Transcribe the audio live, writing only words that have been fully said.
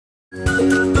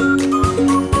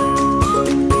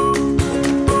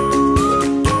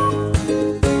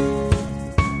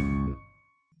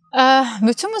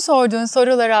Bütün bu sorduğun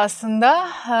sorulara aslında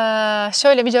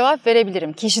şöyle bir cevap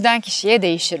verebilirim. Kişiden kişiye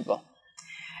değişir bu.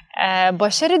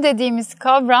 Başarı dediğimiz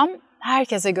kavram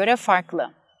herkese göre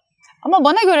farklı. Ama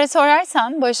bana göre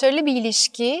sorarsan başarılı bir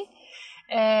ilişki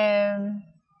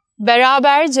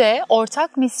beraberce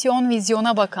ortak misyon,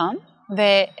 vizyona bakan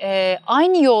ve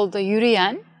aynı yolda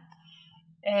yürüyen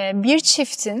bir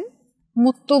çiftin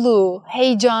mutluluğu,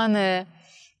 heyecanı,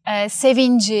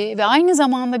 sevinci ve aynı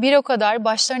zamanda bir o kadar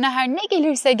başlarına her ne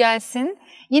gelirse gelsin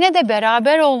yine de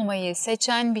beraber olmayı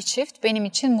seçen bir çift benim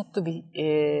için mutlu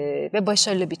ve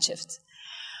başarılı bir çift.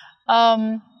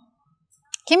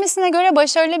 Kimisine göre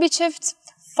başarılı bir çift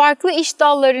farklı iş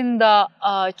dallarında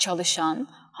çalışan,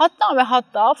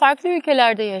 hatta farklı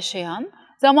ülkelerde yaşayan,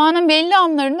 zamanın belli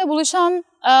anlarında buluşan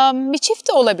bir çift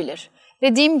de olabilir.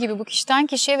 Dediğim gibi bu kişiden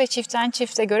kişiye ve çiftten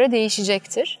çifte göre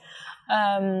değişecektir.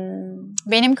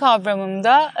 Benim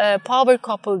kavramımda power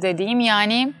couple dediğim,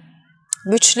 yani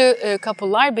güçlü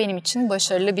couple'lar benim için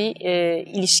başarılı bir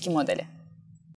ilişki modeli.